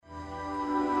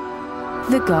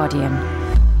The Guardian.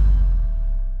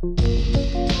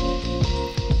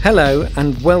 Hello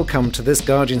and welcome to this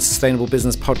Guardian Sustainable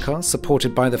Business podcast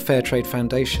supported by the Fair Trade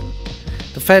Foundation.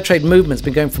 The Fair Trade movement's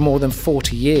been going for more than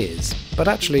 40 years, but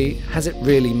actually, has it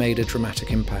really made a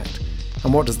dramatic impact?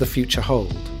 And what does the future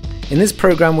hold? In this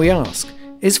programme we ask,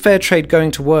 is fair trade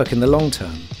going to work in the long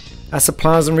term? As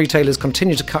suppliers and retailers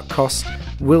continue to cut costs,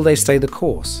 will they stay the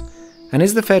course? And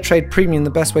is the fair trade premium the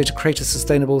best way to create a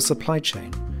sustainable supply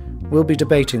chain? We'll be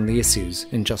debating the issues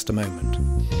in just a moment.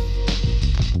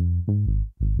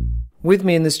 With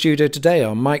me in the studio today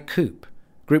are Mike Coupe,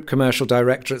 Group Commercial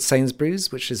Director at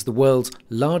Sainsbury's, which is the world's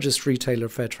largest retailer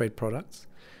of fair trade products,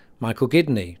 Michael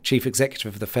Gidney, Chief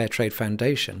Executive of the Fair Trade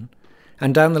Foundation,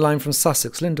 and down the line from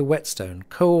Sussex, Linda Whetstone,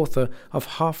 co-author of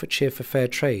Half a Cheer for Fair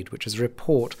Trade, which is a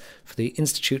report for the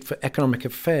Institute for Economic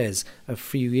Affairs a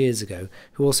few years ago,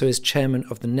 who also is chairman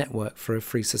of the Network for a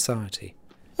Free Society.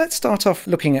 Let's start off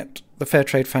looking at the Fair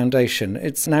Trade Foundation.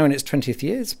 It's now in its 20th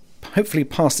year, it's hopefully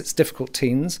past its difficult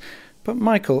teens. But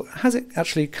Michael, has it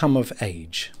actually come of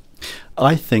age?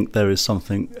 I think there is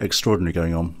something extraordinary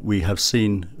going on. We have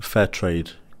seen fair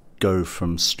trade go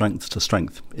from strength to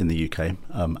strength in the UK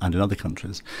and in other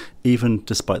countries, even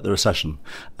despite the recession.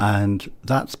 And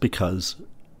that's because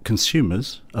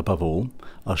consumers, above all,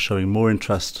 are showing more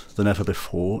interest than ever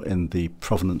before in the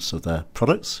provenance of their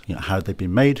products, how they've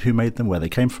been made, who made them, where they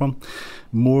came from.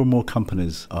 More and more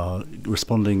companies are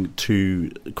responding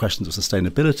to questions of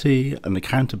sustainability and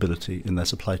accountability in their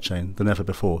supply chain than ever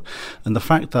before. And the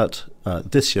fact that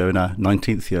this year, in our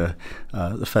 19th year,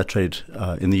 the fair trade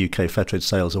in the UK, fair trade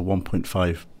sales are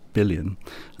 1.5 billion,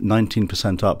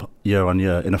 19% up year on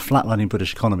year in a flatlining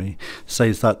British economy,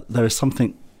 says that there is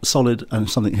something solid and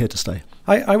something here to stay.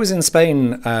 I was in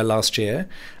Spain last year,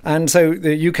 and so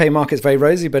the UK market's very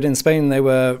rosy, but in Spain they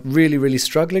were really, really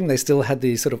struggling. They still had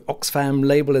the sort of Oxfam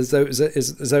label as though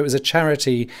it was a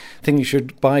charity thing you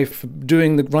should buy for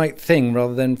doing the right thing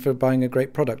rather than for buying a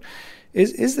great product.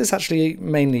 Is this actually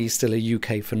mainly still a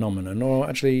UK phenomenon, or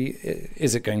actually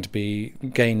is it going to be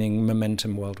gaining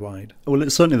momentum worldwide? Well,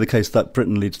 it's certainly the case that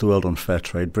Britain leads the world on fair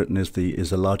trade. Britain is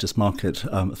the largest market,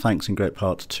 thanks in great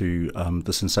part to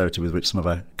the sincerity with which some of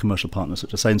our commercial partners,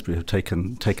 such as Sainsbury's, have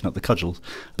taken up the cudgels.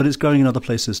 But it's growing in other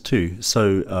places too.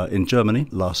 So in Germany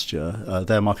last year,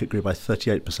 their market grew by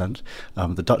 38%.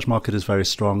 The Dutch market is very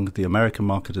strong. The American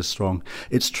market is strong.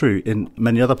 It's true, in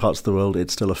many other parts of the world,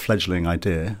 it's still a fledgling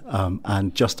idea.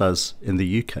 And just as in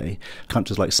the UK,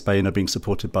 countries like Spain are being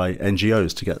supported by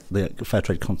NGOs to get the fair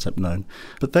trade concept known.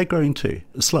 But they're growing too.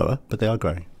 Slower, but they are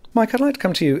growing. Mike, I'd like to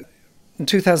come to you. In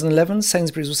 2011,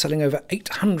 Sainsbury's was selling over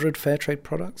 800 fair trade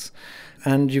products.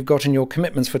 And you've got in your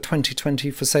commitments for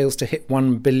 2020 for sales to hit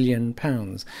 £1 billion.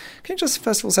 Can you just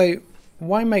first of all say,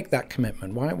 why make that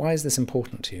commitment? Why is this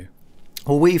important to you?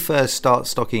 Well, we first started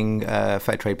stocking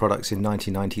fair trade products in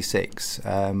 1996,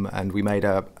 and we made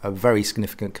a very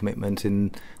significant commitment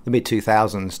in the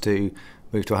mid-2000s to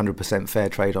move to 100% fair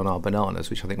trade on our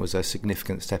bananas, which I think was a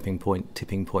significant tipping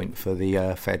point for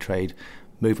the fair trade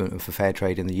movement and for fair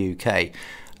trade in the UK.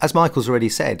 As Michael's already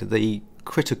said, the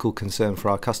critical concern for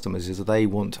our customers is that they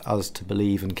want us to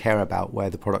believe and care about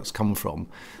where the products come from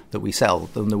that we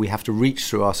sell, and that we have to reach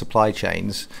through our supply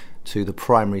chains to the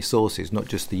primary sources, not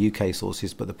just the UK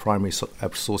sources, but the primary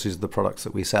sources of the products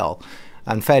that we sell.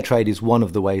 And fair trade is one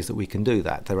of the ways that we can do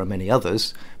that. There are many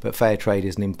others, but fair trade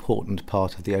is an important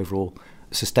part of the overall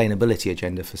sustainability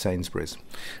agenda for Sainsbury's.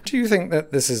 Do you think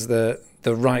that this is the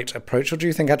right approach, or do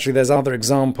you think actually there's other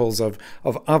examples of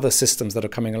other systems that are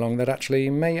coming along that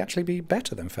may actually be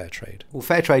better than fair trade? Well,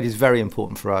 fair trade is very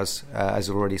important for us, as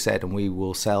I've already said, and we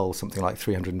will sell something like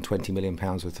 £320 million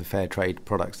worth of fair trade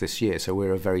products this year, so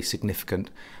we're a very significant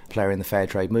player in the fair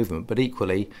trade movement. But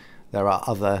equally, there are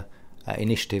other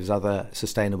initiatives, other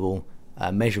sustainable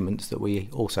measurements that we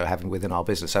also have within our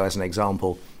business. So as an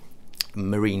example,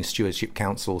 Marine Stewardship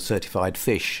Council certified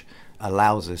fish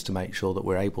allows us to make sure that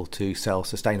we're able to sell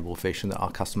sustainable fish and that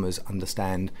our customers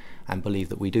understand and believe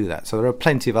that we do that. So there are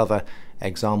plenty of other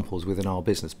examples within our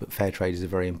business, but fair trade is a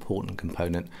very important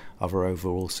component of our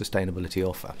overall sustainability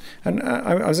offer. And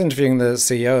I was interviewing the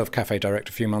CEO of Cafe Direct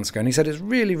a few months ago, and he said it's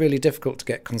really, really difficult to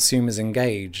get consumers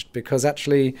engaged because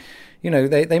actually,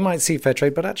 they might see fair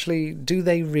trade, but actually, do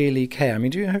they really care? I mean,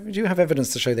 do you have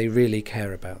evidence to show they really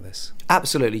care about this?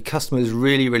 Absolutely. Customers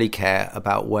really, really care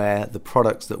about where the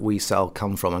products that we sell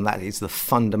come from, and that is the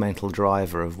fundamental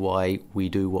driver of why we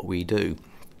do what we do.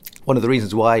 One of the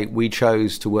reasons why we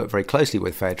chose to work very closely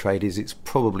with fair trade is it's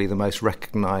probably the most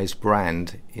recognised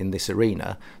brand in this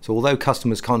arena. So although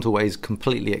customers can't always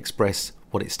completely express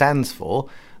what it stands for,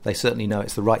 they certainly know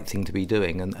it's the right thing to be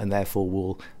doing, and therefore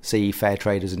will see fair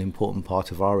trade as an important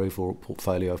part of our overall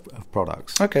portfolio of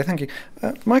products. Okay, thank you.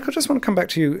 Michael, I just want to come back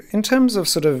to you. In terms of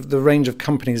sort of the range of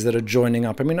companies that are joining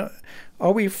up, I mean,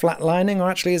 are we flatlining, or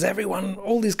actually is everyone,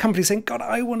 all these companies saying, God,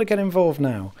 I want to get involved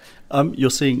now? You're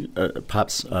seeing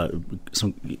perhaps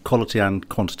some quality and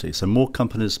quantity. So more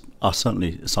companies are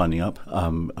certainly signing up.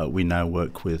 We now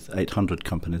work with 800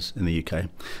 companies in the UK,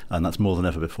 and that's more than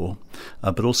ever before.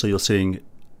 But also you're seeing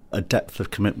a depth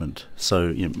of commitment.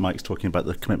 So Mike's talking about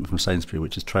the commitment from Sainsbury,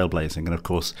 which is trailblazing. And of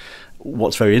course,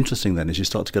 what's very interesting then is you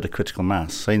start to get a critical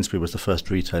mass. Sainsbury was the first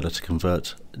retailer to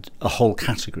convert a whole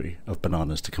category of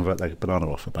bananas, to convert their banana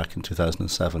offer back in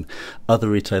 2007. Other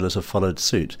retailers have followed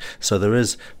suit. So there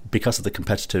is, because of the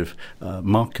competitive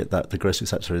market that the grocery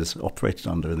sector is operated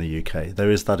under in the UK,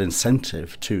 there is that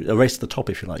incentive to a race to the top,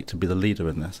 if you like, to be the leader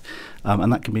in this.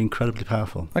 And that can be incredibly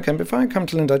powerful. Okay, before I come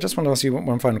to Linda, I just want to ask you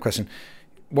one final question.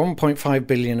 1.5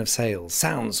 billion of sales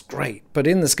sounds great, but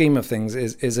in the scheme of things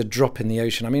is a drop in the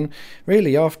ocean. I mean,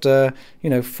 really, after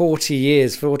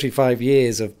 45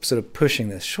 years of sort of pushing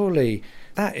this, surely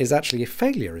that is actually a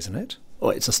failure, isn't it? Well,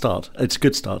 it's a start. It's a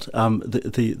good start.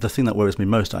 The thing that worries me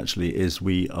most actually is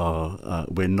we're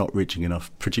not reaching enough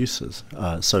producers.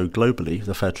 So globally,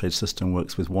 the fair trade system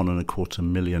works with 1.25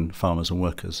 million farmers and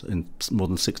workers in more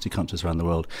than 60 countries around the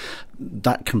world.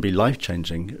 That can be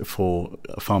life-changing for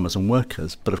farmers and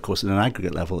workers, but of course, at an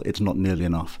aggregate level, it's not nearly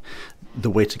enough. The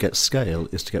way to get scale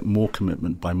is to get more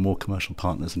commitment by more commercial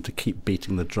partners and to keep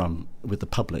beating the drum with the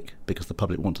public, because the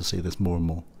public want to see this more and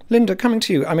more. Linda, coming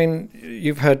to you, I mean,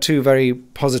 you've heard two very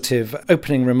positive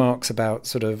opening remarks about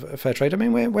sort of fair trade. I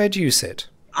mean, where do you sit?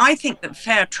 I think that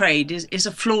fair trade is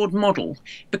a flawed model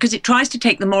because it tries to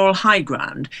take the moral high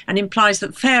ground and implies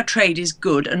that fair trade is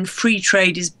good and free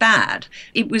trade is bad.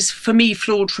 It was, for me,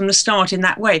 flawed from the start in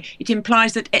that way. It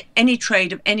implies that any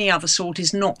trade of any other sort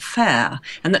is not fair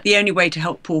and that the only way to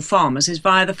help poor farmers is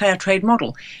via the fair trade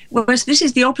model. Whereas this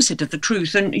is the opposite of the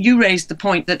truth. And you raised the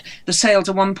point that the sales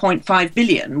are 1.5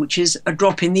 billion, which is a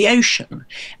drop in the ocean.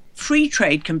 Free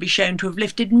trade can be shown to have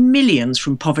lifted millions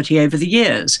from poverty over the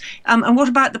years. And what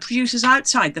about the producers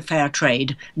outside the fair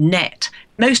trade net?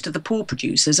 Most of the poor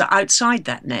producers are outside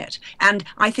that net. And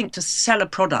I think to sell a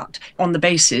product on the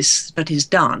basis that is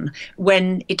done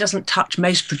when it doesn't touch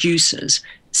most producers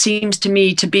seems to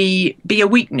me to be a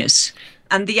weakness.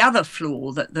 And the other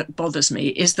flaw that bothers me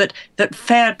is that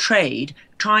fair trade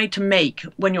tried to make,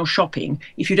 when you're shopping,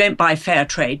 if you don't buy fair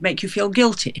trade, make you feel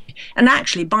guilty. And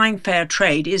actually, buying fair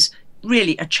trade is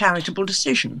really a charitable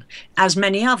decision, as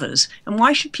many others. And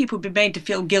why should people be made to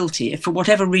feel guilty if, for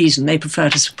whatever reason, they prefer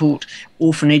to support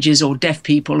orphanages or deaf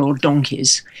people or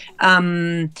donkeys?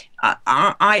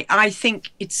 I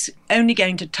think it's only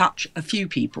going to touch a few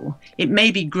people. It may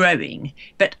be growing,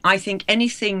 but I think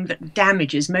anything that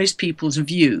damages most people's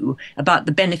view about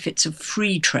the benefits of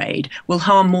free trade will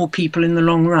harm more people in the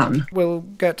long run. We'll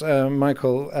get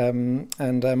Michael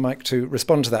and Mike to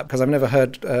respond to that, because I've never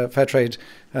heard fair trade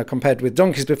compared with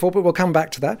donkeys before, but we'll come back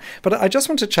to that. But I just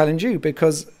want to challenge you,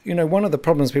 because, one of the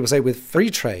problems people say with free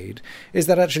trade is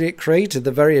that actually it created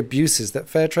the very abuses that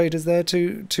fair trade is there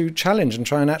to challenge and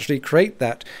try and actually create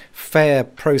that fair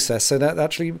process so that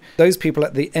actually those people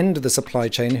at the end of the supply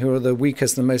chain who are the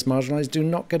weakest and most marginalised do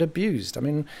not get abused. I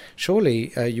mean,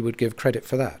 surely you would give credit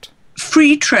for that.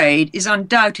 Free trade is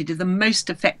undoubtedly the most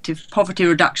effective poverty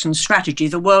reduction strategy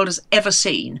the world has ever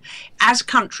seen. As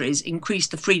countries increase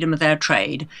the freedom of their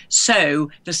trade,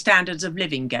 so the standards of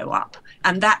living go up.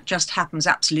 And that just happens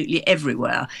absolutely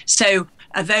everywhere. So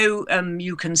although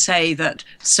you can say that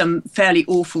some fairly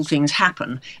awful things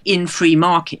happen in free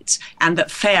markets and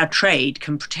that fair trade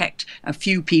can protect a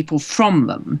few people from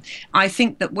them, I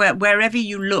think that wherever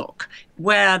you look,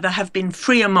 where there have been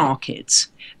freer markets,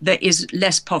 there is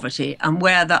less poverty, and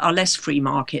where there are less free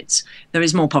markets, there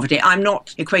is more poverty. I'm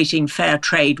not equating fair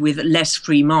trade with less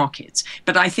free markets,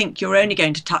 but I think you're only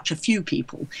going to touch a few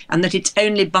people, and that it's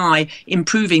only by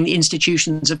improving the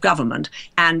institutions of government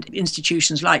and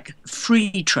institutions like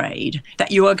free trade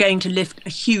that you are going to lift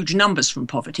huge numbers from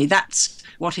poverty. That's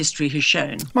what history has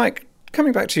shown. Mike,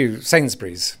 coming back to you,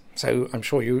 Sainsbury's. So I'm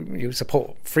sure you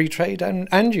support free trade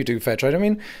and you do fair trade. I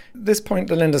mean, this point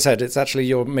that Linda said, it's actually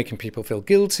you're making people feel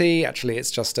guilty. Actually,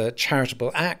 it's just a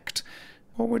charitable act.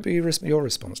 What would be your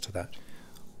response to that?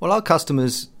 Well, our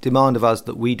customers demand of us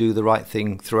that we do the right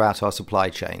thing throughout our supply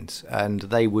chains, and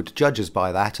they would judge us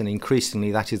by that, and increasingly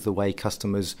that is the way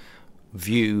customers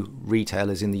view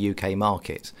retailers in the UK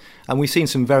market. And we've seen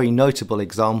some very notable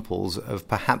examples of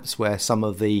perhaps where some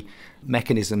of the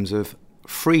mechanisms of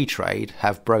free trade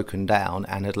have broken down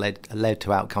and had led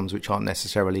to outcomes which aren't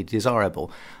necessarily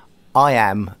desirable. I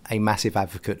am a massive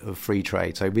advocate of free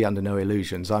trade, so be under no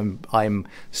illusions. I'm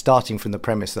starting from the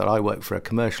premise that I work for a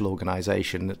commercial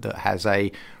organisation that has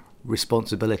a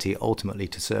responsibility ultimately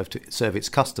to serve its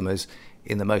customers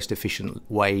in the most efficient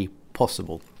way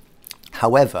possible.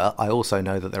 However, I also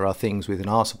know that there are things within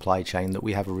our supply chain that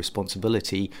we have a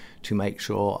responsibility to make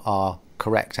sure are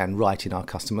correct and right in our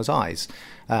customers' eyes.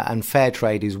 And fair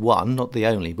trade is one, not the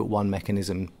only, but one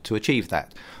mechanism to achieve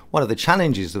that. One of the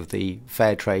challenges of the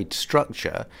fair trade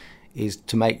structure is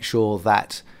to make sure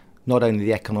that not only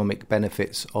the economic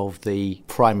benefits of the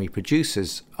primary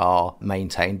producers are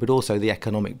maintained, but also the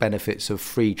economic benefits of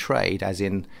free trade, as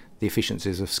in the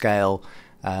efficiencies of scale,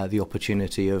 the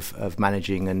opportunity of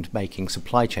managing and making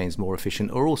supply chains more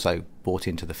efficient, are also brought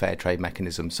into the fair trade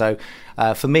mechanism. So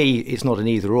for me, it's not an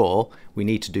either or. We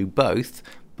need to do both.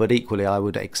 But equally, I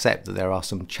would accept that there are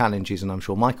some challenges, and I'm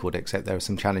sure Michael would accept there are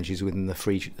some challenges within the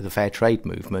fair trade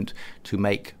movement to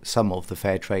make some of the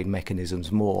fair trade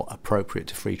mechanisms more appropriate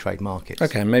to free trade markets.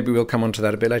 Okay, maybe we'll come on to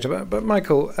that a bit later. But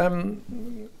Michael,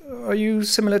 are you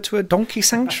similar to a donkey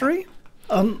sanctuary?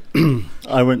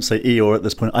 I won't say Eeyore at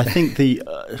this point. I think the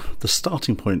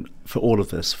starting point for all of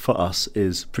this, for us,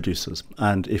 is producers.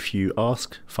 And if you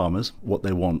ask farmers what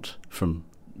they want from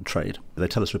trade, they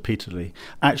tell us repeatedly,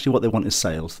 actually what they want is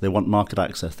sales. They want market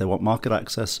access. They want market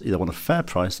access, they want a fair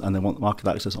price, and they want market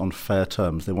access on fair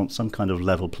terms. They want some kind of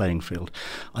level playing field.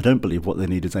 I don't believe what they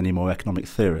need is any more economic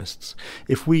theorists.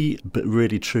 If we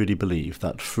really truly believe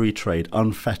that free trade,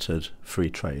 unfettered free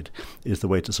trade, is the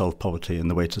way to solve poverty and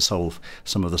the way to solve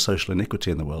some of the social iniquity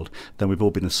in the world, then we've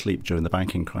all been asleep during the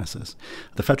banking crisis.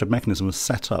 The fair trade mechanism was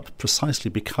set up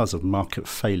precisely because of market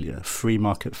failure, free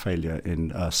market failure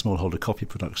in smallholder coffee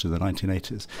production in the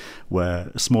 1980s, where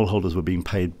smallholders were being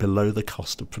paid below the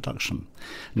cost of production.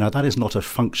 Now, that is not a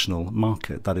functional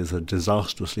market. That is a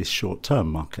disastrously short-term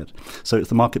market. So it's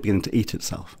the market beginning to eat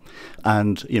itself.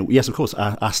 And, yes, of course,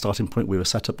 our starting point, we were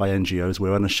set up by NGOs.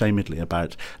 We're unashamedly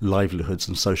about livelihoods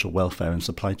and social welfare and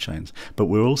supply chains. But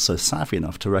we're also savvy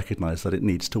enough to recognise that it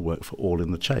needs to work for all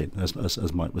in the chain,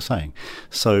 as Mike was saying.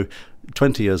 So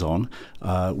 20 years on,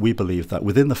 we believe that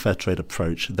within the fair trade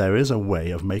approach, there is a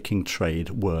way of making trade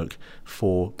work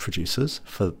for producers,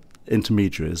 for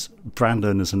intermediaries, brand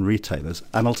owners and retailers,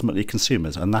 and ultimately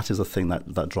consumers. And that is the thing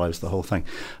that drives the whole thing.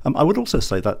 I would also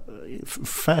say that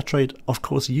fair trade, of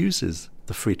course, uses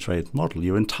the free trade model.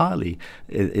 You're entirely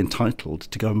entitled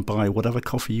to go and buy whatever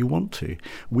coffee you want to.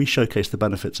 We showcase the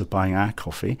benefits of buying our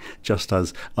coffee, just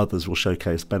as others will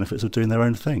showcase benefits of doing their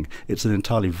own thing. It's an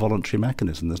entirely voluntary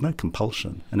mechanism. There's no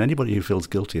compulsion. And anybody who feels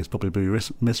guilty has probably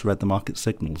misread the market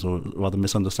signals, or rather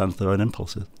misunderstands their own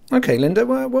impulses. Okay, Linda,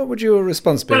 what would your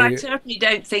response be? Well, I certainly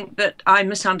don't think that I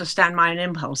misunderstand my own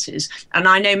impulses. And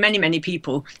I know many, many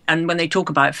people, and when they talk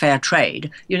about fair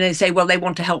trade, they say, well, they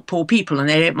want to help poor people and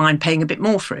they don't mind paying a bit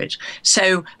more for it.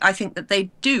 So I think that they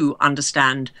do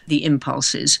understand the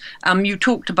impulses. You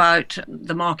talked about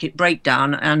the market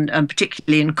breakdown, and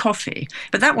particularly in coffee,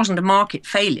 but that wasn't a market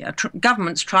failure.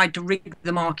 Governments tried to rig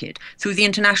the market through the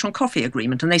International Coffee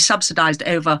Agreement, and they subsidised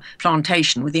over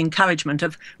plantation with the encouragement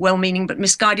of well-meaning but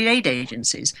misguided aid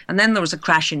agencies. And then there was a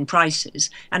crash in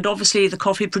prices, and obviously the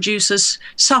coffee producers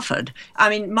suffered. I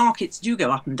mean, markets do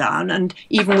go up and down, and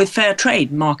even with fair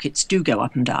trade, markets do go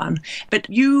up and down. But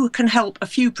you can help a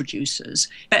few producers,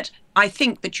 but I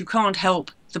think that you can't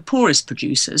help the poorest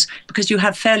producers because you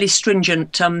have fairly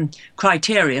stringent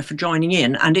criteria for joining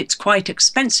in, and it's quite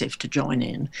expensive to join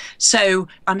in. So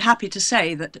I'm happy to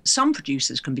say that some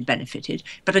producers can be benefited,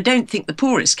 but I don't think the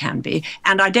poorest can be,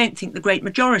 and I don't think the great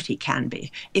majority can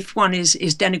be. If one is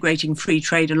denigrating free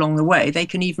trade along the way, they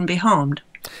can even be harmed.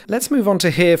 Let's move on to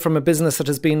hear from a business that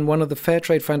has been one of the Fair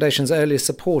Trade Foundation's earliest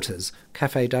supporters,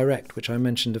 Café Direct, which I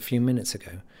mentioned a few minutes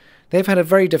ago. They've had a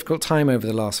very difficult time over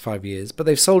the last 5 years, but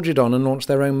they've soldiered on and launched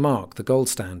their own mark, the Gold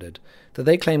Standard, that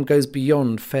they claim goes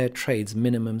beyond fair trade's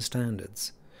minimum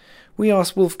standards. We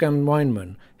asked Wolfgang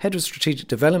Weinmann, Head of Strategic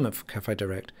Development for Café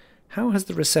Direct, how has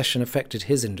the recession affected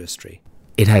his industry?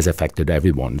 It has affected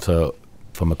everyone. So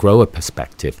from a grower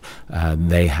perspective,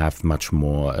 they have much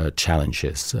more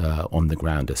challenges on the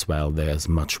ground as well. There's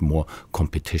much more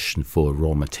competition for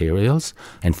raw materials.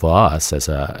 And for us as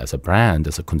a brand,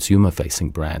 as a consumer-facing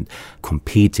brand,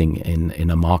 competing in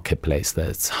a marketplace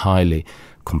that's highly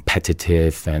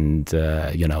competitive and,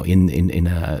 in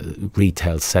a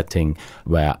retail setting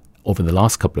where over the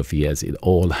last couple of years, it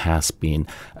all has been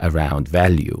around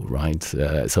value, right?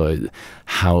 So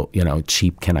how,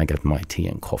 cheap can I get my tea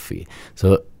and coffee?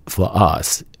 So for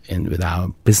us, and with our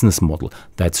business model,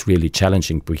 that's really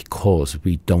challenging because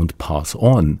we don't pass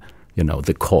on,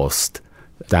 the cost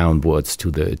downwards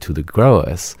to the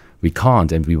growers, We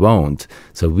can't and we won't.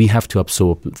 So we have to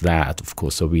absorb that, of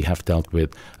course. So we have dealt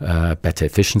with better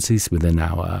efficiencies within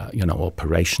our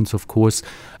operations, of course,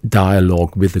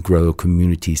 dialogue with the grower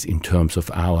communities in terms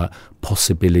of our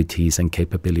possibilities and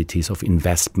capabilities of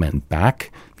investment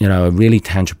back. A really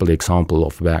tangible example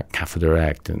of where Cafe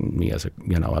Direct and me as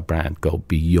a brand go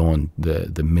beyond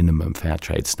the minimum fair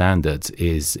trade standards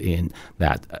is in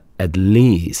that at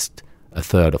least a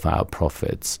third of our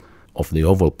profits, of the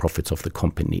overall profits of the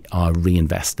company, are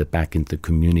reinvested back into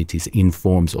communities in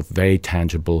forms of very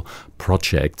tangible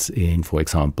projects in, for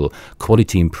example,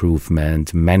 quality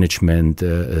improvement, management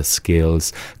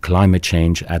skills, climate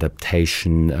change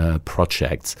adaptation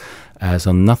projects.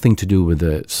 So nothing to do with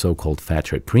the so-called fair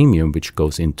trade premium, which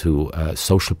goes into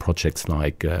social projects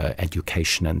like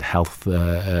education and health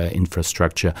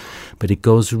infrastructure, but it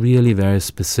goes really very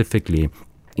specifically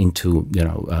into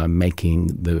making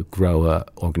the grower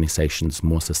organizations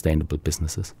more sustainable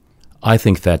businesses. I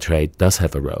think fair trade does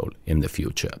have a role in the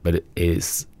future, but it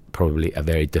is probably a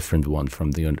very different one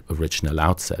from the original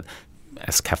outset.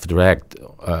 As Cafe Direct,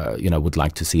 would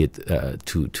like to see it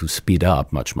to speed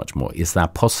up much more. Is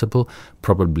that possible?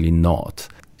 Probably not.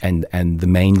 And the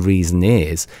main reason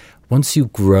is, once you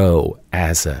grow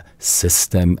as a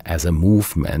system, as a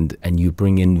movement, and you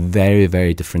bring in very,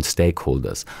 very different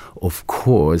stakeholders, of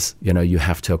course, you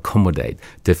have to accommodate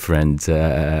different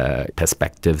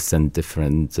perspectives and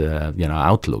different,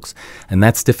 outlooks. And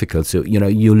that's difficult. So,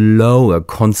 you lower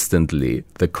constantly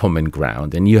the common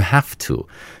ground, and you have to,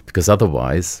 because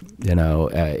otherwise,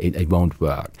 it won't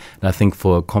work. And I think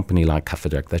for a company like Cafe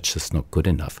Direct, that's just not good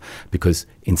enough, because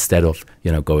instead of,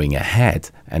 going ahead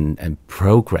and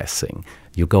progressing,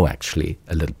 you go actually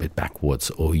a little bit backwards,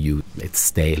 or it's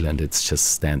stale and it's just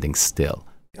standing still.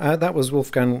 That was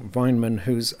Wolfgang Weinmann,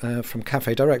 who's from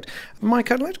Cafe Direct.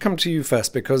 Mike, I'd like to come to you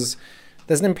first, because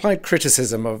there's an implied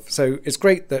criticism so it's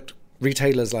great that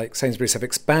retailers like Sainsbury's have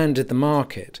expanded the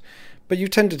market, but you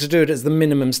tended to do it as the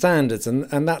minimum standards,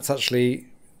 and that's actually,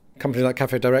 companies like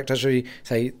Cafe Direct actually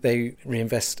say they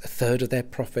reinvest a third of their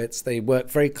profits. They work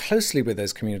very closely with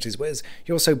those communities, whereas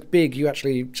you're so big, you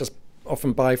actually just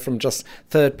often buy from just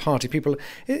third-party people.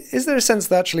 Is there a sense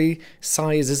that actually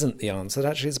size isn't the answer, that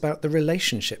actually it's about the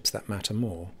relationships that matter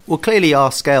more? Well, clearly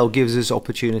our scale gives us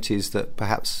opportunities that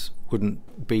perhaps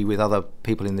wouldn't be with other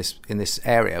people in this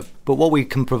area. But what we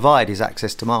can provide is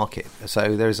access to market.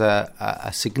 So there's a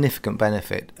significant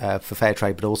benefit for fair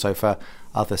trade, but also for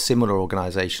other similar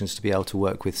organisations to be able to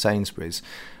work with Sainsbury's.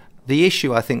 The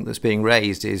issue I think that's being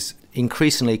raised is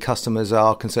increasingly customers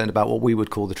are concerned about what we would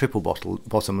call the triple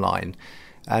bottom line,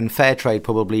 and fair trade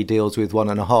probably deals with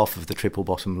 1.5 of the triple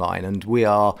bottom line, and we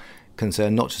are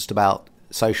concerned not just about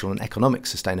social and economic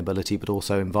sustainability but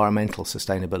also environmental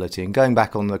sustainability. And going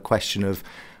back on the question of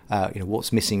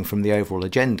what's missing from the overall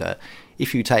agenda,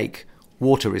 if you take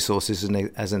water resources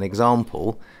as an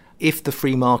example, if the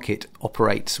free market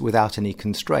operates without any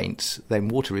constraints, then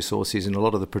water resources in a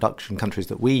lot of the production countries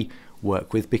that we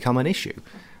work with become an issue.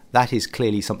 That is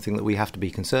clearly something that we have to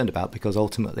be concerned about, because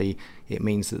ultimately it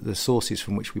means that the sources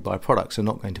from which we buy products are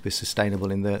not going to be sustainable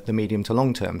in the medium to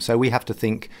long term. So we have to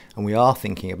think, and we are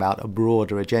thinking about a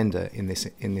broader agenda in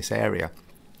this area.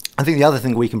 I think the other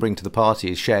thing we can bring to the party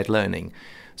is shared learning.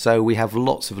 So we have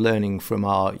lots of learning from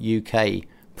our UK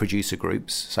producer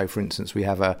groups. So, for instance, we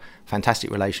have a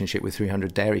fantastic relationship with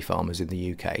 300 dairy farmers in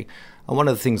the UK. And one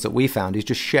of the things that we found is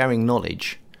just sharing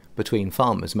knowledge between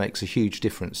farmers makes a huge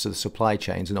difference to the supply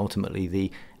chains and ultimately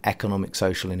the economic,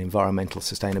 social and environmental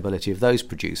sustainability of those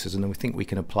producers. And then we think we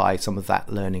can apply some of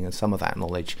that learning and some of that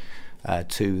knowledge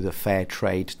to the fair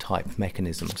trade type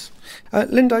mechanisms.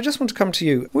 Linda, I just want to come to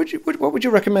you. What would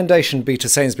your recommendation be to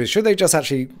Sainsbury's? Should they just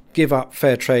actually give up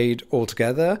fair trade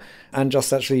altogether and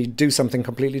just actually do something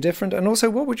completely different? And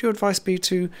also, what would your advice be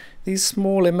to these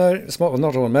small,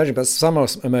 not all emerging, but some are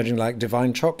emerging, like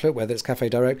Divine Chocolate, whether it's Cafe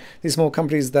Direct, these small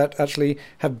companies that actually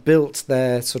have built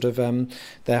their sort of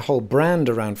their whole brand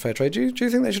around fair trade? Do you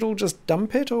think they should all just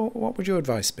dump it, or what would your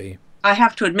advice be? I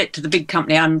have to admit to the big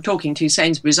company I'm talking to,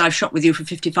 Sainsbury's, I've shopped with you for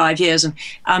 55 years, and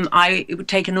it would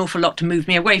take an awful lot to move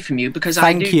me away from you, because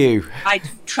I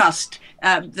trust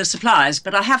the suppliers.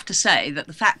 But I have to say that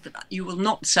the fact that you will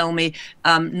not sell me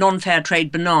non-fair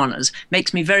trade bananas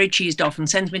makes me very cheesed off and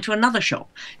sends me to another shop,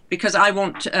 because I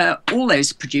want all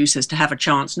those producers to have a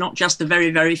chance, not just the very,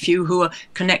 very few who are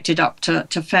connected up to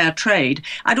fair trade.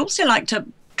 I'd also like to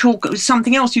talk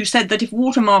something else. You said that if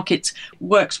water markets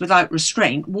works without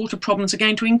restraint, water problems are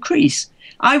going to increase.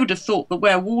 I would have thought that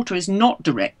where water is not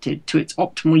directed to its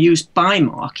optimal use by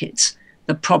markets,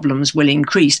 the problems will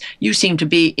increase. You seem to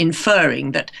be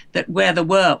inferring that where there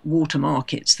were water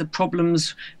markets, the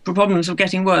problems were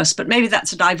getting worse. But maybe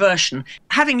that's a diversion.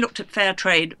 Having looked at fair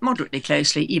trade moderately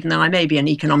closely, even though I may be an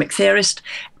economic theorist,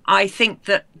 I think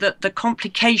that the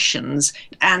complications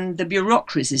and the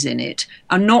bureaucracies in it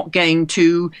are not going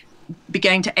to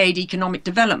aid economic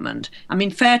development. I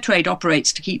mean, fair trade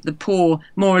operates to keep the poor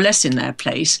more or less in their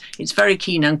place. It's very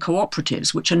keen on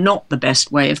cooperatives, which are not the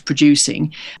best way of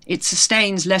producing. It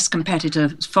sustains less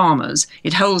competitive farmers.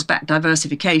 It holds back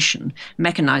diversification,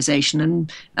 mechanisation,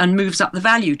 and moves up the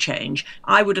value chain.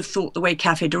 I would have thought the way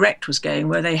Café Direct was going,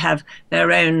 where they have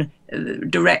their own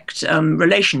direct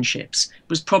relationships,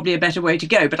 was probably a better way to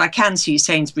go. But I can see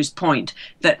Sainsbury's point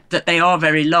that they are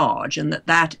very large and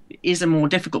that is a more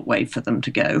difficult way for them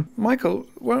to go. Michael,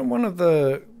 one of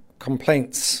the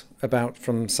complaints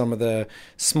from some of the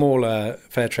smaller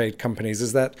fair trade companies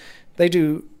is that they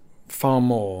do far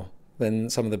more than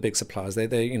some of the big suppliers. They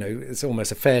it's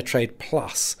almost a fair trade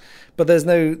plus, but there's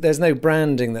no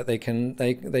branding that they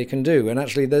can do, and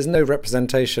actually there's no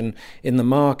representation in the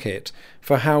market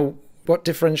for what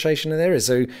differentiation there is.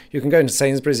 So you can go into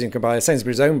Sainsbury's, you can buy a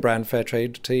Sainsbury's own brand fair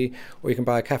trade tea, or you can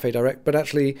buy a Café Direct, but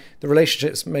actually the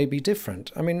relationships may be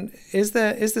different. I mean, is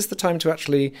this the time to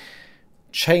actually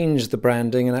change the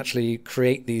branding and actually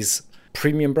create these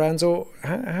premium brands, or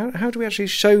how do we actually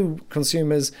show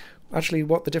consumers actually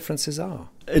what the differences are?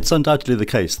 It's undoubtedly the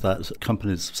case that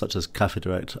companies such as Café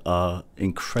Direct are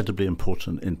incredibly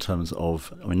important in terms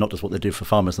of, not just what they do for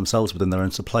farmers themselves within their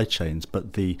own supply chains,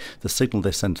 but the signal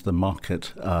they send to the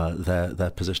market,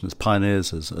 their position as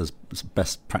pioneers, as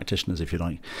best practitioners, if you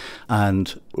like.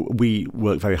 And we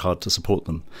work very hard to support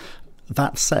them.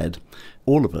 That said,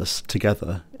 all of us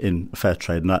together in fair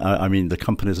trade, and I mean the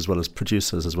companies as well as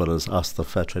producers, as well as us, the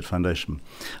Fair Trade Foundation,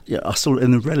 are still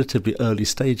in the relatively early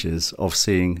stages of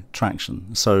seeing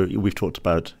traction. So we've talked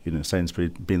about Sainsbury's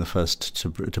being the first to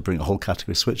bring a whole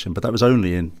category switch in, but that was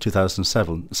only in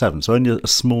 2007, so only a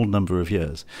small number of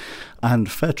years. And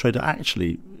fair trade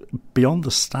actually, beyond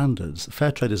the standards,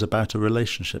 fair trade is about a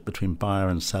relationship between buyer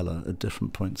and seller at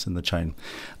different points in the chain.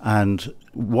 And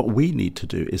what we need to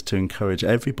do is to encourage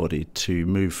everybody to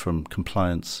move from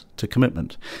compliance to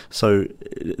commitment. So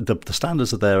the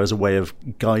standards are there as a way of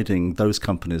guiding those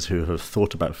companies who have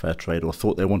thought about fair trade or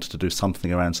thought they wanted to do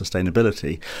something around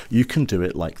sustainability. You can do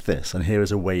it like this, and here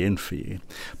is a way in for you.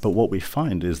 But what we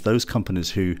find is those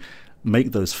companies who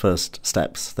make those first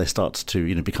steps, they start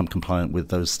to become compliant with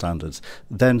those standards,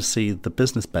 then see the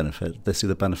business benefit. They see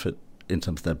the benefit in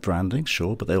terms of their branding,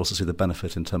 sure, but they also see the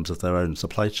benefit in terms of their own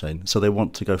supply chain. So they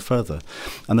want to go further.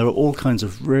 And there are all kinds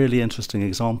of really interesting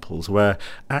examples where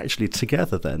actually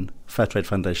together then, Fair Trade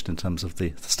Foundation in terms of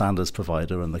the standards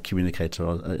provider and the communicator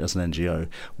as an NGO,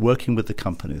 working with the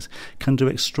companies, can do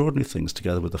extraordinary things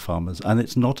together with the farmers. And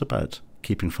it's not about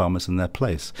keeping farmers in their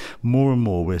place. More and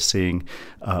more we're seeing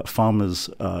farmers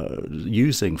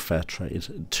using fair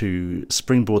trade to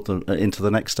springboard them into the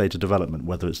next stage of development,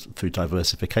 whether it's through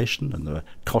diversification, and there are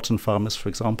cotton farmers, for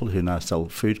example, who now sell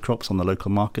food crops on the local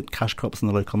market, cash crops on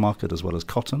the local market as well as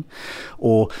cotton,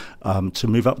 or to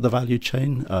move up the value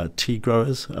chain. Tea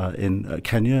growers in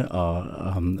Kenya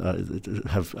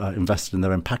have invested in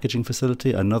their own packaging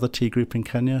facility. Another tea group in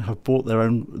Kenya have bought their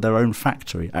own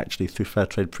factory actually through fair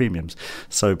trade premiums.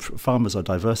 So farmers are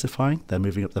diversifying, they're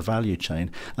moving up the value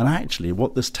chain. And actually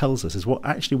what this tells us is what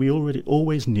actually we already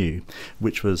always knew,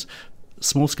 which was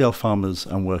small-scale farmers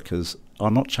and workers are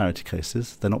not charity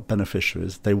cases, they're not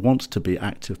beneficiaries, they want to be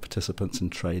active participants in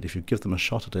trade. If you give them a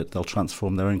shot at it, they'll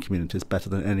transform their own communities better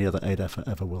than any other aid effort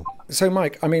ever will. So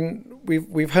Mike, I mean,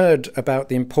 we've heard about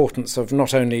the importance of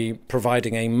not only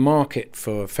providing a market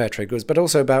for fair trade goods, but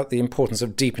also about the importance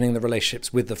of deepening the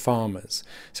relationships with the farmers.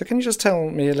 So can you just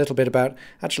tell me a little bit about,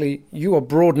 actually, you are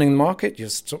broadening the market,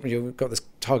 you've got this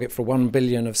target for 1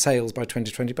 billion of sales by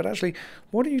 2020, but actually,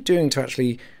 what are you doing to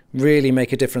actually really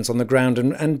make a difference on the ground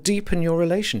and deepen your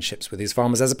relationships with these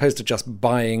farmers as opposed to just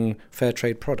buying fair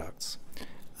trade products?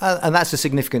 And that's a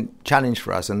significant challenge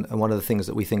for us, and one of the things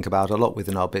that we think about a lot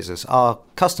within our business. Our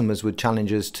customers would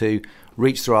challenge us to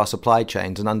reach through our supply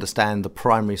chains and understand the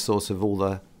primary source of all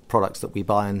the products that we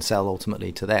buy and sell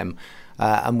ultimately to them.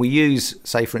 And we use,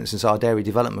 say, for instance, our Dairy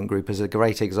Development Group as a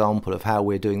great example of how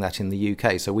we're doing that in the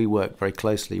UK. So we work very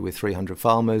closely with 300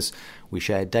 farmers. We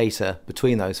share data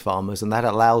between those farmers, and that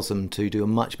allows them to do a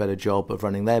much better job of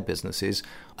running their businesses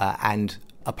and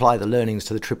apply the learnings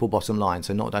to the triple bottom line.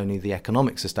 So not only the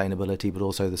economic sustainability, but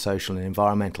also the social and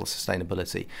environmental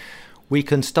sustainability. We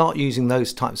can start using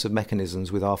those types of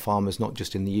mechanisms with our farmers, not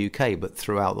just in the UK, but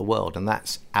throughout the world. And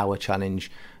that's our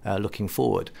challenge looking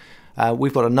forward.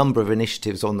 We've got a number of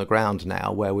initiatives on the ground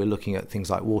now where we're looking at things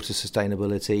like water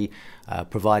sustainability,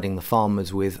 providing the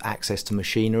farmers with access to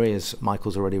machinery, as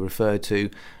Michael's already referred to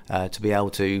be able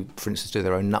to, for instance, do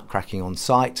their own nut cracking on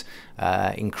site,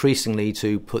 increasingly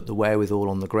to put the wherewithal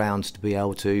on the ground to be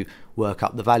able to work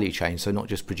up the value chain, so not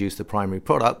just produce the primary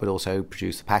product but also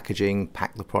produce the packaging,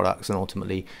 pack the products and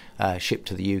ultimately ship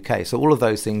to the UK. So all of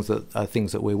those things are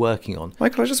things that we're working on.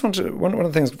 Michael, I just want to, one of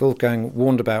the things Wolfgang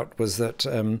warned about was that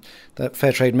that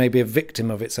fair trade may be a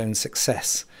victim of its own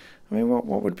success. I mean,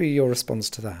 what would be your response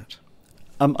to that?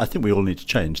 I think we all need to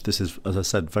change. This is, as I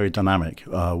said, very dynamic.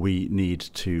 We need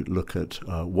to look at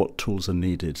what tools are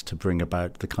needed to bring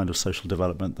about the kind of social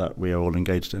development that we are all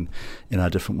engaged in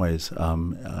our different ways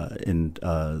in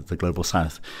the global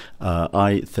south.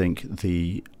 I think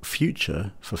the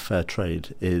future for fair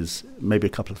trade is maybe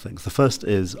a couple of things. The first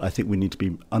is I think we need to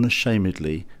be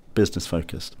unashamedly business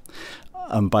focused.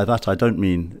 And by that, I don't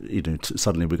mean,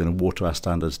 suddenly we're going to water our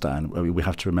standards down. We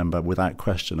have to remember, without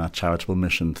question, our charitable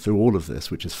mission through all of this,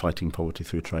 which is fighting poverty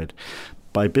through trade.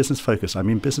 By business focus, I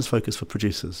mean business focus for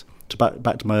producers.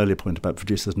 Back to my earlier point about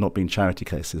producers not being charity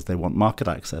cases. They want market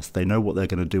access. They know what they're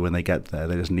going to do when they get there.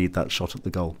 They just need that shot at the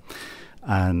goal.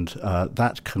 And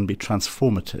that can be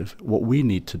transformative. What we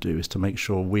need to do is to make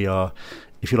sure we are,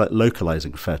 if you like,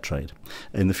 localizing fair trade.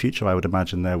 In the future, I would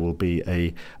imagine there will be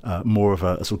a more of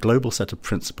a sort of global set of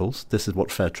principles. This is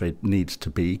what fair trade needs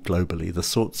to be globally, the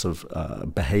sorts of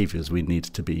behaviors we need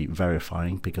to be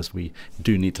verifying, because we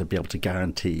do need to be able to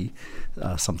guarantee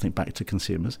something back to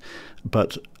consumers.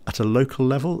 But at a local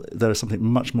level, there is something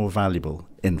much more valuable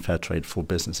in fair trade for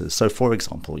businesses. So, for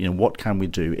example, what can we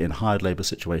do in hired labour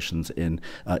situations in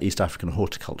East African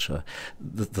horticulture?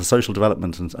 The social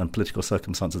development and political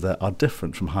circumstances there are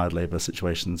different from hired labour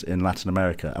situations in Latin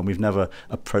America, and we've never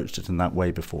approached it in that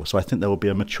way before. So I think there will be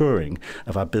a maturing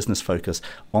of our business focus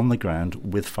on the ground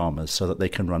with farmers so that they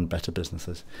can run better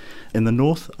businesses. In the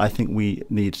north, I think we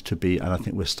need to be, and I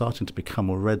think we're starting to become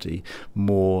already,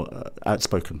 more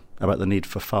outspoken about the need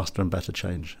for faster and better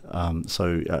change.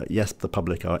 Yes, the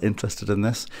public are interested in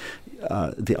this.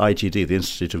 The IGD, the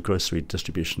Institute of Grocery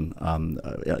Distribution,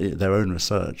 their own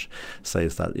research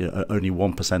says that only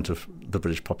 1% of the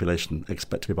British population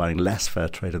expect to be buying less fair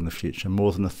trade in the future.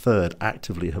 More than a third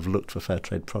actively have looked for fair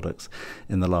trade products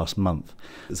in the last month.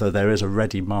 So there is a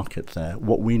ready market there.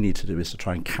 What we need to do is to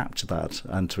try and capture that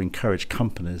and to encourage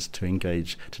companies to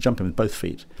engage, to jump in with both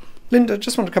feet. Linda,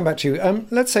 just want to come back to you.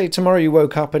 Let's say tomorrow you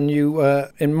woke up and you were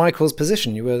in Michael's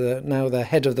position. You were now the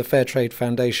head of the Fair Trade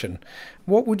Foundation.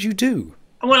 What would you do?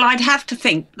 Well, I'd have to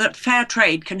think that fair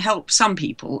trade can help some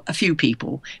people, a few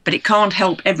people, but it can't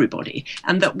help everybody.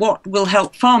 And that what will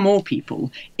help far more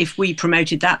people, if we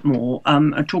promoted that more,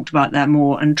 and talked about that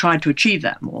more and tried to achieve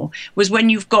that more, was when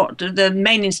you've got the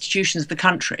main institutions of the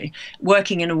country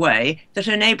working in a way that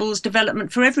enables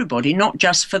development for everybody, not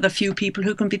just for the few people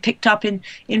who can be picked up in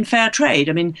fair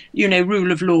trade. I mean,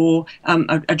 rule of law,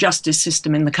 a justice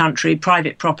system in the country,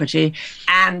 private property,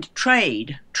 and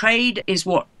trade. Trade is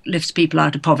what lifts people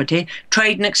out of poverty,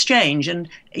 trade and exchange. And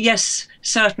yes,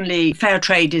 certainly fair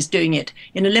trade is doing it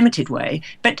in a limited way,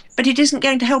 but it isn't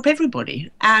going to help everybody.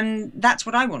 And that's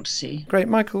what I want to see. Great.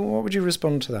 Michael, what would you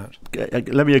respond to that?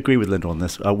 Let me agree with Linda on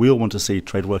this. We all want to see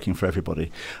trade working for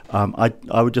everybody. I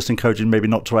would just encourage you maybe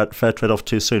not to write fair trade off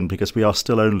too soon, because we are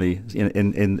still only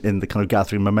in the kind of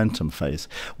gathering momentum phase.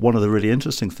 One of the really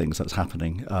interesting things that's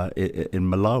happening in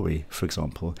Malawi, for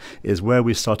example, is where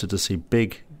we started to see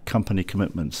big company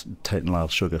commitments. Tate & Lyle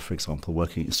Sugar, for example,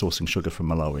 sourcing sugar from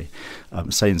Malawi.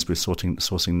 Sainsbury's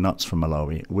sourcing nuts from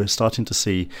Malawi. We're starting to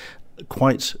see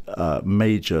quite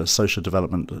major social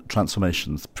development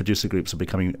transformations. Producer groups are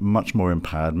becoming much more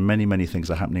empowered. Many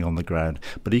things are happening on the ground.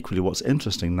 But equally, what's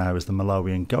interesting now is the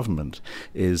Malawian government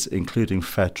is including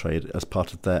fair trade as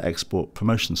part of their export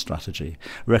promotion strategy,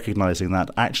 recognizing that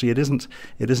actually it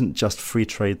isn't just free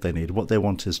trade they need. What they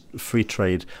want is free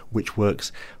trade which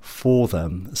works for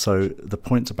them. So the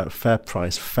points about fair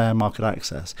price, fair market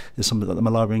access is something that the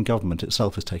Malawian government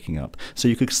itself is taking up. So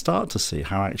you could start to see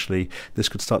how actually this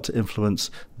could start to influence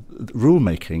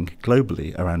rulemaking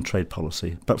globally around trade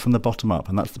policy, but from the bottom up,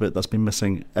 and that's the bit that's been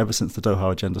missing ever since the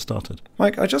Doha agenda started.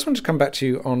 Mike, I just want to come back to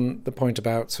you on the point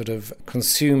about sort of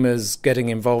consumers getting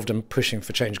involved and pushing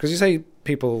for change, because you say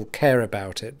people care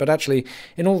about it, but actually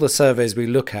in all the surveys we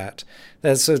look at,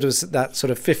 there's sort of that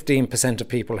sort of 15% of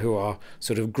people who are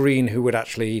sort of green who would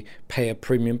actually pay a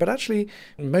premium, but actually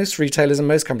most retailers and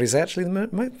most companies, actually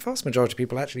the vast majority of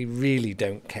people actually really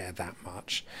don't care that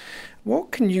much.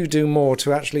 What can you do more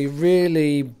to actually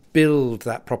really build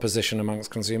that proposition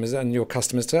amongst consumers and your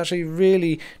customers to actually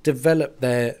really develop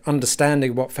their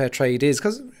understanding of what fair trade is?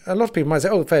 Because a lot of people might say,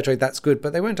 oh, fair trade, that's good,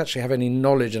 but they won't actually have any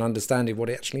knowledge and understanding of what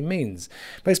it actually means.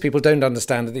 Most people don't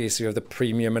understand the issue of the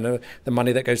premium and the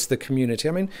money that goes to the community.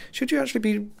 I mean, should you actually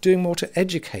be doing more to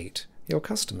educate your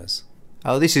customers?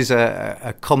 Oh, this is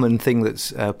a common thing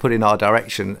that's put in our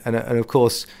direction. And of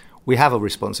course, we have a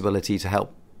responsibility to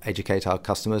help educate our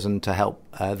customers and to help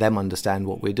them understand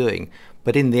what we're doing.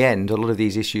 But in the end, a lot of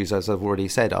these issues, as I've already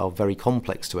said, are very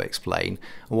complex to explain.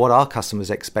 And what our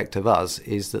customers expect of us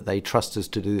is that they trust us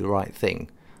to do the right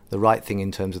thing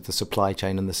in terms of the supply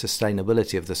chain and the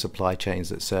sustainability of the supply chains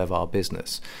that serve our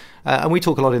business. And we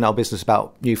talk a lot in our business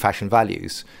about new fashion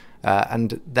values.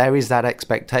 And there is that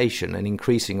expectation and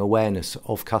increasing awareness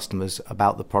of customers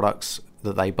about the products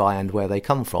that they buy and where they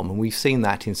come from. And we've seen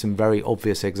that in some very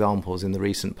obvious examples in the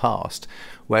recent past,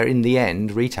 where in the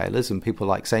end, retailers and people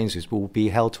like Sainsbury's will be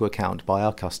held to account by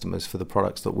our customers for the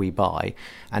products that we buy.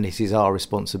 And it is our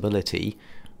responsibility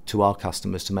to our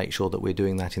customers to make sure that we're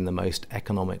doing that in the most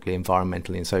economically,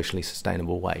 environmentally and socially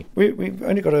sustainable way. We've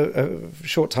only got a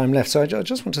short time left, so I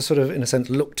just want to sort of, in a sense,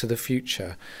 look to the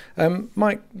future.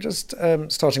 Mike, just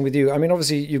starting with you, I mean,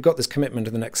 obviously you've got this commitment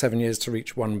in the next 7 years to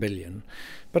reach 1 billion.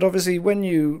 But obviously when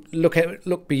you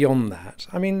look beyond that,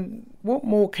 I mean, what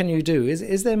more can you do?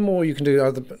 Is there more you can do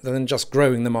other than just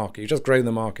growing the market? You just grow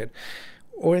the market.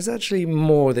 Or is actually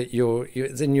more that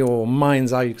it's in your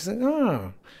mind's eye, you can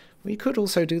say, we could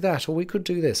also do that, or we could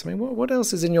do this. I mean, what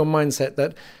else is in your mindset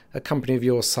that a company of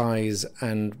your size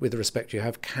and with the respect you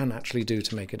have can actually do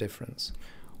to make a difference?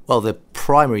 Well, the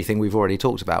primary thing we've already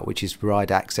talked about, which is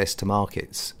provide access to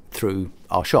markets through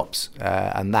our shops.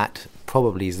 And that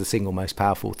probably is the single most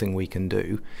powerful thing we can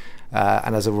do.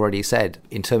 And as I've already said,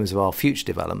 in terms of our future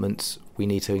developments, we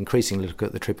need to increasingly look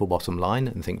at the triple bottom line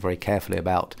and think very carefully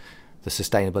about the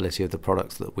sustainability of the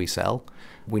products that we sell.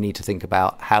 We need to think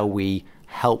about how we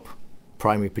help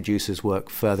primary producers work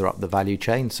further up the value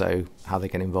chain, so how they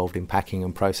get involved in packing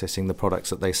and processing the products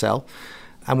that they sell.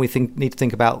 And we need to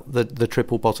think about the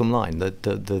triple bottom line,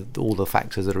 all the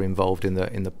factors that are involved in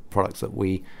the products that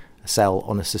we sell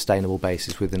on a sustainable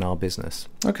basis within our business.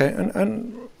 Okay,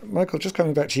 and Michael, just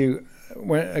coming back to you,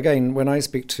 when I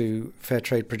speak to fair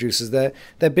trade producers,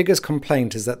 their biggest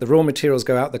complaint is that the raw materials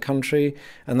go out the country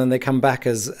and then they come back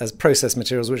as processed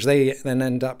materials, which they then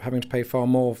end up having to pay far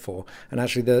more for. And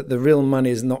actually the real money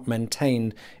is not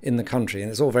maintained in the country. And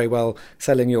it's all very well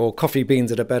selling your coffee beans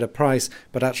at a better price,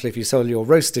 but actually if you sell your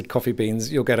roasted coffee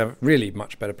beans, you'll get a really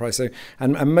much better price. So,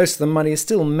 and most of the money is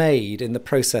still made in the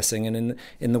processing and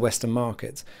in the Western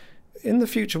markets. In the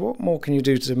future, what more can you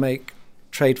do to make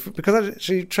trade, because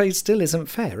actually trade still isn't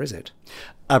fair, is it?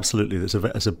 Absolutely.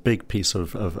 There's a big piece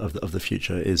of the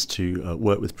future is to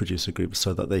work with producer groups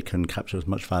so that they can capture as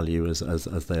much value as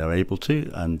they are able to,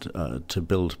 and to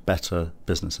build better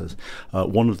businesses.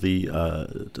 One of the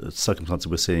circumstances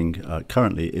we're seeing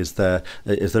currently is there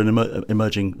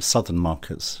emerging southern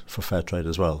markets for fair trade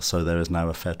as well. So there is now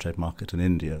a fair trade market in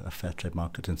India, a fair trade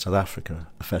market in South Africa,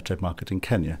 a fair trade market in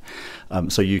Kenya.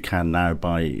 So you can now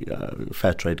buy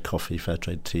fair trade coffee, fair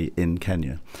trade tea in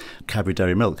Kenya. Cadbury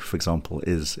Dairy Milk, for example,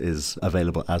 is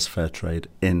available as fair trade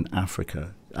in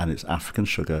Africa, and it's African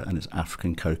sugar and it's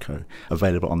African cocoa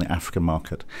available on the African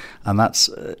market, and that's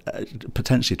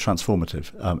potentially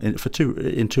transformative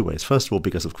in two ways. First of all,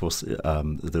 because of course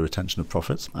the retention of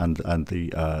profits and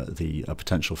the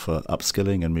potential for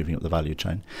upskilling and moving up the value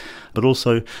chain, but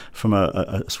also from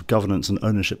a sort of governance and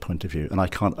ownership point of view. And I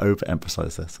can't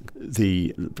overemphasize this: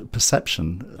 the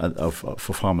perception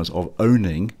for farmers of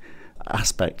owning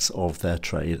aspects of their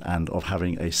trade and of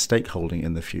having a stakeholding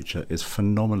in the future is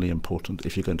phenomenally important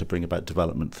if you're going to bring about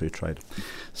development through trade.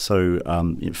 So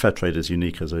fair trade is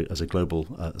unique as a global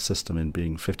system in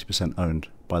being 50% owned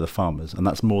by the farmers, and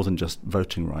that's more than just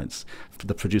voting rights.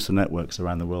 The producer networks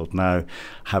around the world now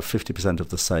have 50% of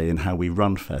the say in how we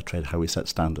run fair trade, how we set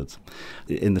standards.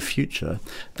 In the future,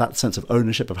 that sense of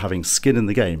ownership, of having skin in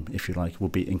the game, if you like, will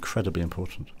be incredibly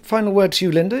important. Final word to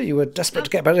you, Linda. You were desperate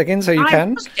to get back again, so you can.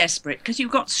 I was desperate because you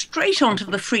got straight onto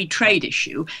the free trade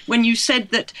issue when you said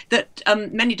that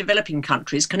many developing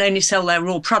countries can only sell their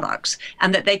raw products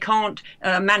and that they can't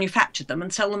manufacture them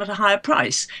and sell them at a higher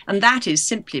price. And that is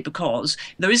simply because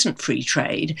there isn't free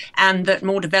trade, and that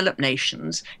more developed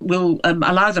nations will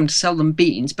allow them to sell them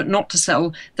beans but not to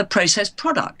sell the processed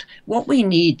product. What we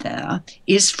need there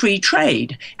is free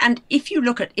trade. And if you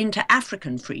look at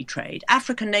inter-African free trade,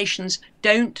 African nations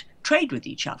don't trade with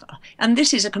each other. And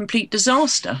this is a complete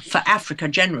disaster for Africa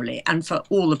generally and for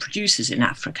all the producers in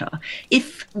Africa.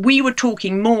 If we were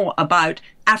talking more about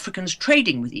Africans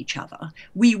trading with each other,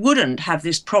 we wouldn't have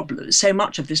this problem, so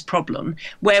much of this problem,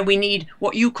 where we need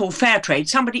what you call fair trade.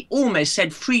 Somebody almost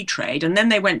said free trade, and then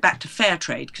they went back to fair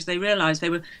trade because they realised they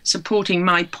were supporting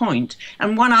my point.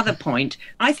 And one other point,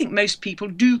 I think most people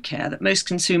do care, that most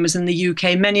consumers in the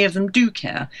UK, many of them do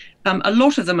care. A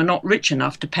lot of them are not rich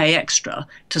enough to pay extra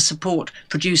to support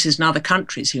producers in other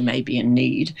countries who may be in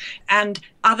need. And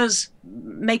others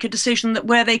make a decision that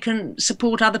where they can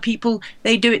support other people,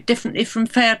 they do it differently from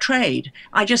fair trade.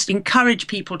 I just encourage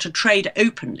people to trade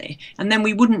openly, and then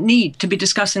we wouldn't need to be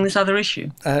discussing this other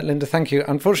issue. Linda, thank you.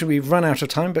 Unfortunately, we've run out of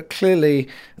time, but clearly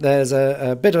there's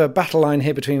a bit of a battle line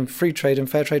here between free trade and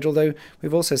fair trade, although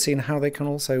we've also seen how they can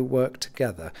also work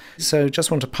together. So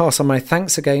just want to pass on my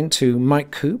thanks again to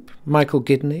Mike Coop, Michael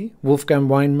Gidney, Wolfgang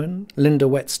Weinmann, Linda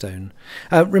Whetstone.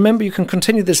 Remember, you can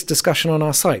continue this discussion on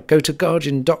our site. Go to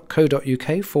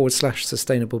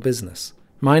guardian.co.uk/sustainable business.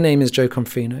 My name is Joe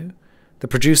Confino. The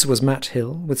producer was Matt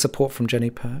Hill, with support from Jenny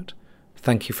Pert.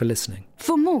 Thank you for listening.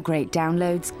 For more great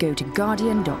downloads, go to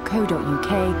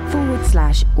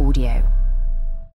guardian.co.uk/audio.